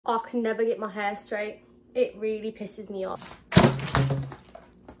I can never get my hair straight. It really pisses me off.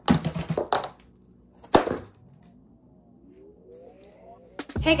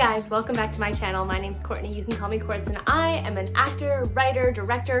 Hey guys, welcome back to my channel. My name's Courtney. You can call me Courts, and I am an actor, writer,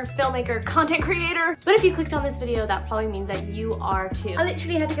 director, filmmaker, content creator. But if you clicked on this video, that probably means that you are too. I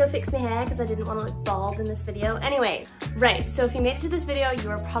literally had to go fix my hair because I didn't want to look bald in this video. Anyway, right, so if you made it to this video, you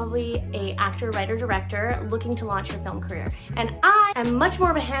are probably an actor, writer, director looking to launch your film career. And I am much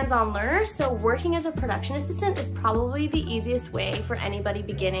more of a hands-on learner, so working as a production assistant is probably the easiest way for anybody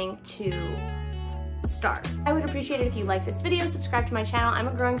beginning to start. I would appreciate it if you like this video, subscribe to my channel. I'm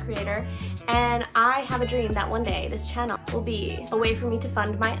a growing creator and I have a dream that one day this channel will be a way for me to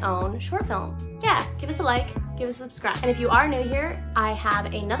fund my own short film. Yeah, give us a like, give us a subscribe. And if you are new here, I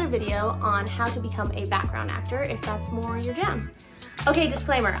have another video on how to become a background actor if that's more your jam. Okay,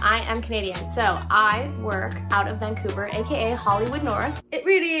 disclaimer, I am Canadian, so I work out of Vancouver, aka Hollywood North. It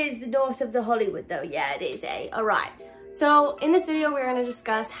really is the north of the Hollywood though, yeah it is, eh? Alright. So in this video, we're going to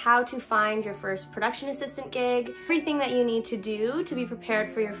discuss how to find your first production assistant gig, everything that you need to do to be prepared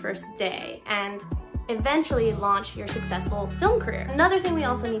for your first day, and eventually launch your successful film career. Another thing we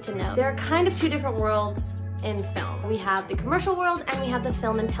also need to know, there are kind of two different worlds in film. We have the commercial world and we have the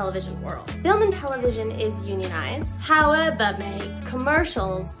film and television world. Film and television is unionized. However, mate,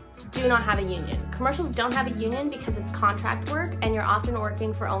 commercials do not have a union. Commercials don't have a union because it's contract work and you're often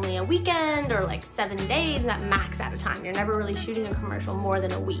working for only a weekend or like 7 days at max at a time. You're never really shooting a commercial more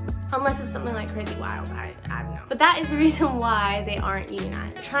than a week. Unless it's something like Crazy Wild, I don't know. But that is the reason why they aren't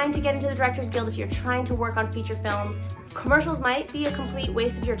unionized. Trying to get into the Directors Guild, if you're trying to work on feature films, commercials might be a complete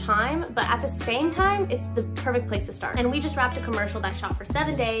waste of your time, but at the same time, it's the perfect place to start. And we just wrapped a commercial that shot for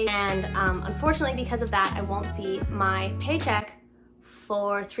 7 days, and unfortunately because of that, I won't see my paycheck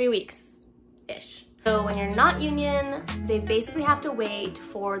for 3 weeks-ish. So when you're not union, they basically have to wait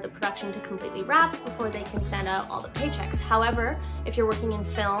for the production to completely wrap before they can send out all the paychecks. However, if you're working in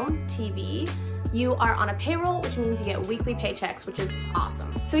film, TV, you are on a payroll, which means you get weekly paychecks, which is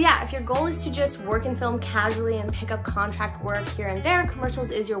awesome. So yeah, if your goal is to just work in film casually and pick up contract work here and there, commercials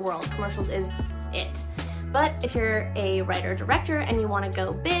is your world. Commercials is it. But if you're a writer-director and you want to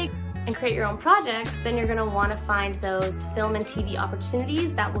go big and create your own projects, then you're going to want to find those film and TV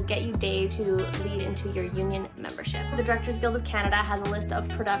opportunities that will get you days to lead into your union membership. The Directors Guild of Canada has a list of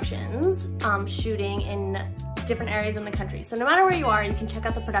productions shooting in different areas in the country. So no matter where you are, you can check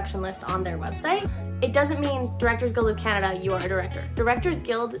out the production list on their website. It doesn't mean Directors Guild of Canada, you are a director. Directors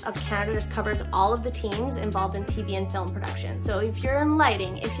Guild of Canada just covers all of the teams involved in TV and film production. So if you're in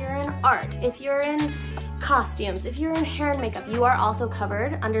lighting, if you're in art, if you're in costumes, if you're in hair and makeup, you are also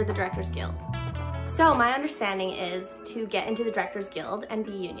covered under the Directors Guild. So my understanding is to get into the Directors Guild and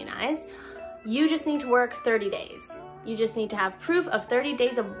be unionized, you just need to work 30 days. You just need to have proof of 30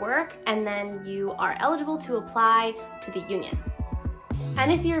 days of work, and then you are eligible to apply to the union.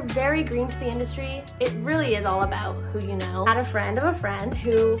 And if you're very green to the industry, it really is all about who you know. I had a friend of a friend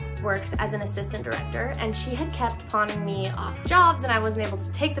who works as an assistant director, and she had kept pawning me off jobs and I wasn't able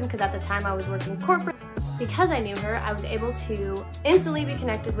to take them because at the time I was working corporate. Because I knew her, I was able to instantly be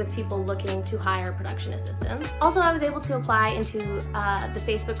connected with people looking to hire production assistants. Also, I was able to apply into the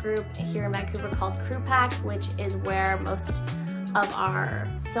Facebook group here in Vancouver called CREWPAXX, which is where most of our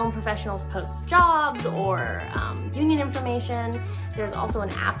film professionals post jobs or union information. There's also an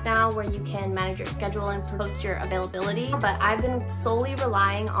app now where you can manage your schedule and post your availability, but I've been solely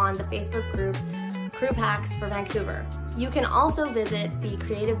relying on the Facebook group CREWPAXX for Vancouver. You can also visit the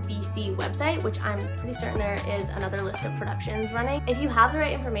Creative BC website, which I'm pretty certain there is another list of productions running. If you have the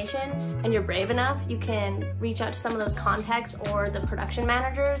right information and you're brave enough, you can reach out to some of those contacts or the production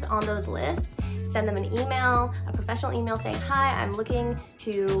managers on those lists, send them an email, a professional email saying, hi, I'm looking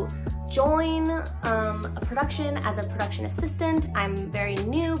to join a production as a production assistant. I'm very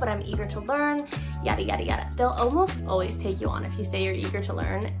new, but I'm eager to learn, yada, yada, yada. They'll almost always take you on if you say you're eager to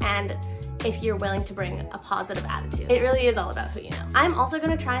learn and if you're willing to bring a positive attitude. It really is all about who you know. I'm also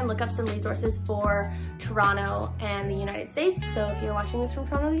gonna try and look up some resources for Toronto and the United States. So if you're watching this from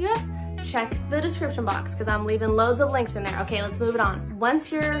Toronto, the US, check the description box because I'm leaving loads of links in there. Okay, let's move it on.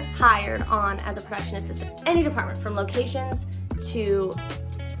 Once you're hired on as a production assistant, any department from locations to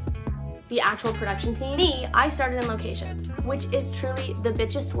the actual production team. Me, I started in locations, which is truly the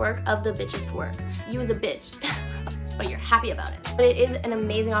bitchest work of the bitchest work. You as a bitch, but you're happy about it. But it is an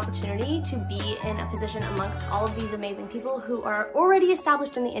amazing opportunity to be in a position amongst all of these amazing people who are already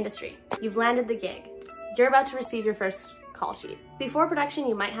established in the industry. You've landed the gig. You're about to receive your first call sheet. Before production,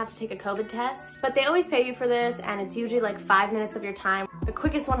 you might have to take a COVID test, but they always pay you for this, and it's usually like 5 minutes of your time. The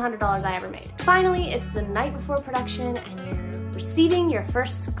quickest $100 I ever made. Finally, it's the night before production, and you're receiving your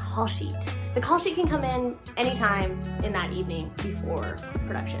first call sheet. The call sheet can come in anytime in that evening before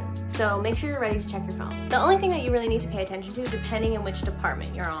production, so make sure you're ready to check your phone. The only thing that you really need to pay attention to, depending on which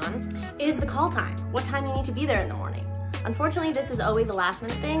department you're on, is the call time, what time you need to be there in the morning. Unfortunately, this is always a last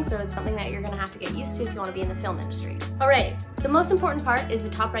minute thing, so it's something that you're gonna have to get used to if you wanna be in the film industry. All right, the most important part is the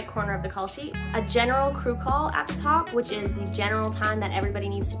top right corner of the call sheet. A general crew call at the top, which is the general time that everybody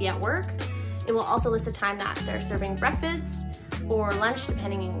needs to be at work. It will also list the time that they're serving breakfast or lunch,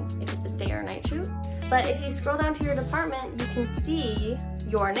 depending on if it's a day or night shoot. But if you scroll down to your department, you can see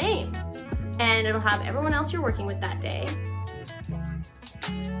your name, and it'll have everyone else you're working with that day.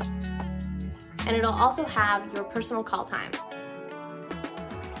 And it'll also have your personal call time.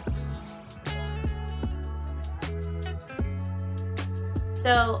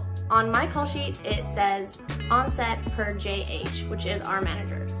 So on my call sheet, it says on set per JH, which is our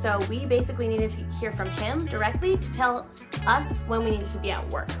manager. So we basically needed to hear from him directly to tell us when we needed to be at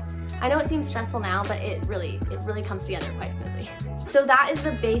work. I know it seems stressful now, but it really comes together quite smoothly. So that is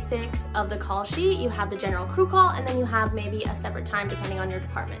the basics of the call sheet. You have the general crew call, and then you have maybe a separate time depending on your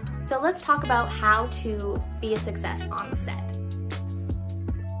department. So let's talk about how to be a success on set.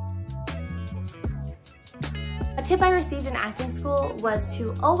 A tip I received in acting school was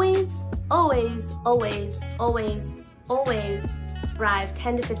to always arrive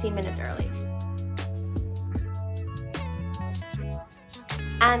 10 to 15 minutes early.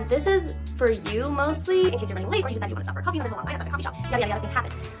 And this is for you mostly, in case you're running late or you decide you want to stop for a coffee and there's a long line at the coffee shop, yada, things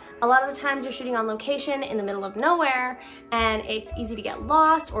happen. A lot of the times you're shooting on location in the middle of nowhere, and it's easy to get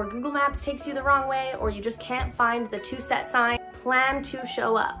lost, or Google Maps takes you the wrong way, or you just can't find the to set sign. Plan to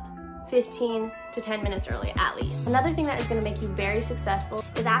show up 15 to 10 minutes early at least. Another thing that is going to make you very successful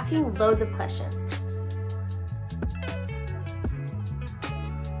is asking loads of questions.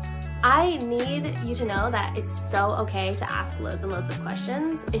 I need you to know that it's so okay to ask loads and loads of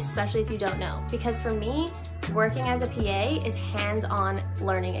questions, especially if you don't know. Because for me, working as a PA is hands-on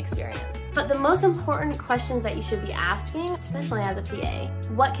learning experience. But the most important questions that you should be asking, especially as a PA,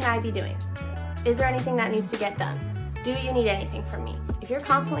 what can I be doing? Is there anything that needs to get done? Do you need anything from me? If you're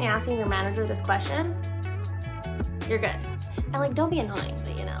constantly asking your manager this question, you're good. And like, don't be annoying,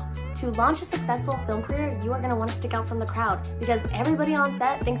 but you know. To launch a successful film career, you are going to want to stick out from the crowd because everybody on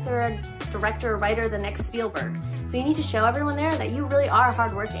set thinks they're a director or writer, the next Spielberg. So you need to show everyone there that you really are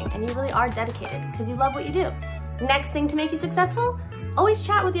hardworking and you really are dedicated because you love what you do. Next thing to make you successful, always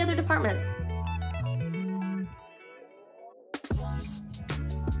chat with the other departments.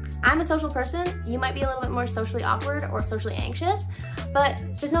 I'm a social person. You might be a little bit more socially awkward or socially anxious, but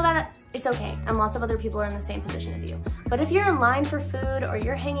just know that it's okay, and lots of other people are in the same position as you. But if you're in line for food or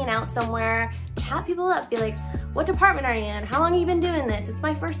you're hanging out somewhere, chat people up. Be like, what department are you in? How long have you been doing this? It's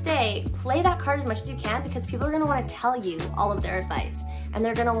my first day. Play that card as much as you can because people are gonna wanna tell you all of their advice and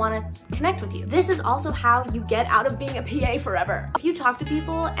they're gonna wanna connect with you. This is also how you get out of being a PA forever. If you talk to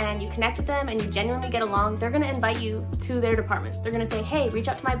people and you connect with them and you genuinely get along, they're gonna invite you to their departments. They're gonna say, hey, reach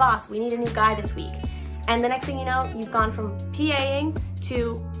out to my boss. We need a new guy this week. And the next thing you know, you've gone from PAing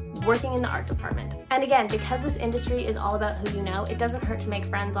to working in the art department. And again, because this industry is all about who you know, it doesn't hurt to make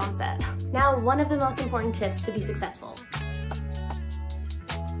friends on set. Now, one of the most important tips to be successful.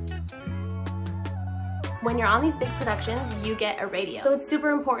 When you're on these big productions, you get a radio. So it's super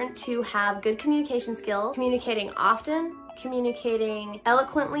important to have good communication skills, communicating often, communicating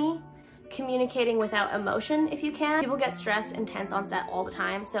eloquently, communicating without emotion if you can. People get stressed and tense on set all the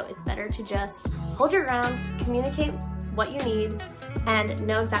time, so it's better to just hold your ground, communicate what you need, and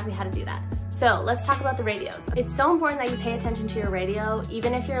know exactly how to do that. So let's talk about the radios. It's so important that you pay attention to your radio,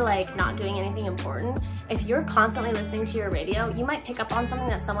 even if you're like not doing anything important. If you're constantly listening to your radio, you might pick up on something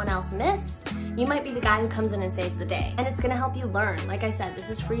that someone else missed. You might be the guy who comes in and saves the day. And it's gonna help you learn. Like I said, this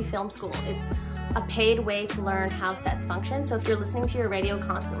is free film school. It's a paid way to learn how sets function. So if you're listening to your radio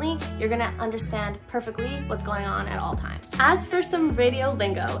constantly, you're gonna understand perfectly what's going on at all times. As for some radio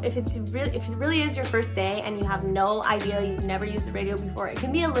lingo, if it really is your first day and you have no idea, you've never used the radio before, it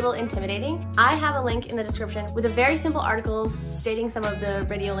can be a little intimidating. I have a link in the description with a very simple article stating some of the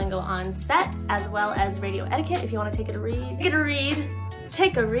radio lingo on set, as well as radio etiquette if you want to take a read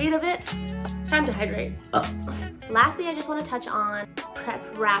of it. Time to hydrate. Lastly, I just want to touch on prep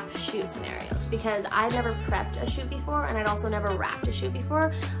wrap shoot scenarios because I've never prepped a shoot before and I'd also never wrapped a shoot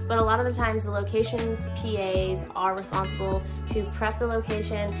before, but a lot of the times the locations PAs are responsible to prep the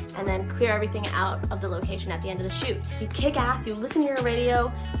location and then clear everything out of the location at the end of the shoot. You kick ass, you listen to your radio,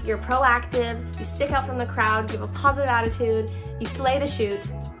 you're proactive, you stick out from the crowd, you have a positive attitude, you slay the shoot.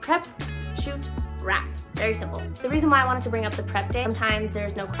 Prep, shoot, wrap. Very simple. The reason why I wanted to bring up the prep day, sometimes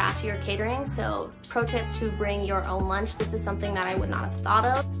there's no crafty or catering, so pro tip to bring your own lunch. This is something that I would not have thought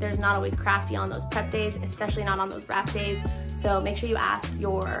of. There's not always crafty on those prep days, especially not on those wrap days, so make sure you ask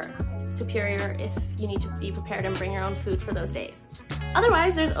your superior if you need to be prepared and bring your own food for those days.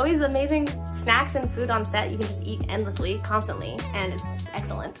 Otherwise, there's always amazing snacks and food on set you can just eat endlessly, constantly, and it's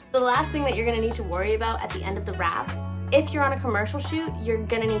excellent. The last thing that you're gonna need to worry about at the end of the wrap, if you're on a commercial shoot, you're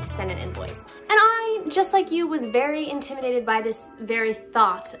gonna need to send an invoice. And I, just like you, was very intimidated by this very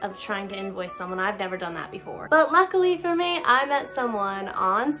thought of trying to invoice someone. I've never done that before. But luckily for me, I met someone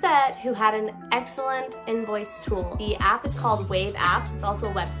on set who had an excellent invoice tool. The app is called CREWPAXX. It's also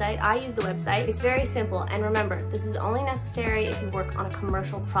a website. I use the website. It's very simple. And remember, this is only necessary if you work on a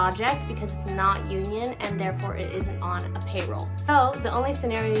commercial project because it's not union and therefore it isn't on a payroll. So the only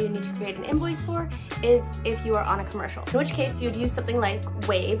scenario you need to create an invoice for is if you are on a commercial. In which case you'd use something like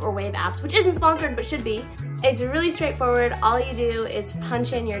Wave or CREWPAXX, which isn't sponsored but should be. It's really straightforward. All you do is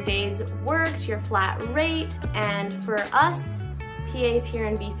punch in your days worked, your flat rate, and for us PAs here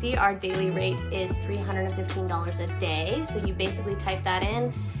in BC, our daily rate is $315 a day. So you basically type that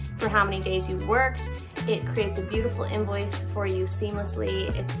in for how many days you worked. It creates a beautiful invoice for you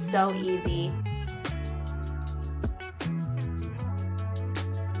seamlessly. It's so easy.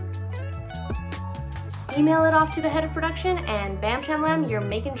 Email it off to the head of production and bam sham lam, you're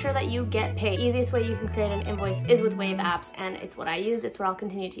making sure that you get paid. The easiest way you can create an invoice is with CREWPAXX and it's what I use, it's what I'll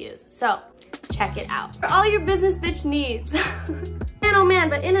continue to use. So check it out. For all your business bitch needs. Man, oh man,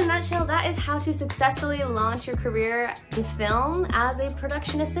 but in a nutshell, that is how to successfully launch your career in film as a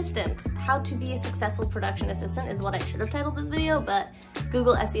production assistant. How to be a successful production assistant is what I should have titled this video, but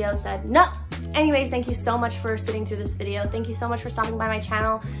Google SEO said no. Anyways, thank you so much for sitting through this video. Thank you so much for stopping by my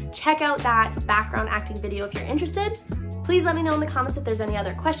channel. Check out that background acting video if you're interested. Please let me know in the comments if there's any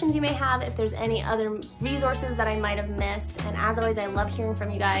other questions you may have, if there's any other resources that I might have missed. And as always, I love hearing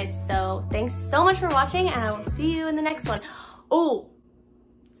from you guys. So thanks so much for watching and I will see you in the next one. Oh,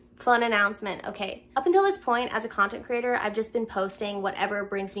 fun announcement. Okay, up until this point as a content creator, I've just been posting whatever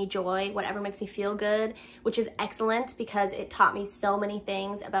brings me joy, whatever makes me feel good, which is excellent because it taught me so many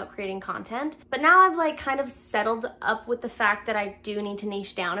things about creating content. But now I've like kind of settled up with the fact that I do need to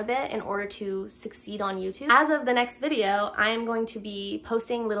niche down a bit in order to succeed on YouTube. As of the next video, I am going to be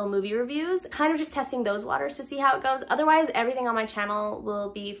posting little movie reviews, kind of just testing those waters to see how it goes. Otherwise, everything on my channel will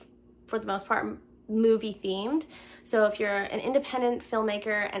be, for the most part, movie themed. So if you're an independent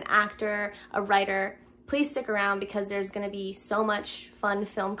filmmaker, an actor, a writer, please stick around because there's going to be so much fun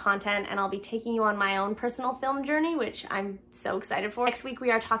film content and I'll be taking you on my own personal film journey, which I'm so excited for. Next week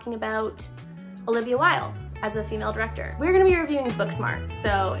we are talking about Olivia Wilde as a female director. We're going to be reviewing Booksmart,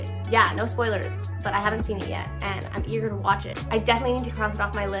 so yeah, no spoilers, but I haven't seen it yet and I'm eager to watch it. I definitely need to cross it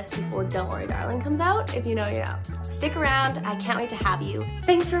off my list before Don't Worry Darling comes out. If you know, you know. Stick around, I can't wait to have you.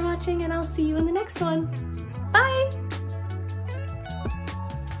 Thanks for watching and I'll see you in the next one. Bye!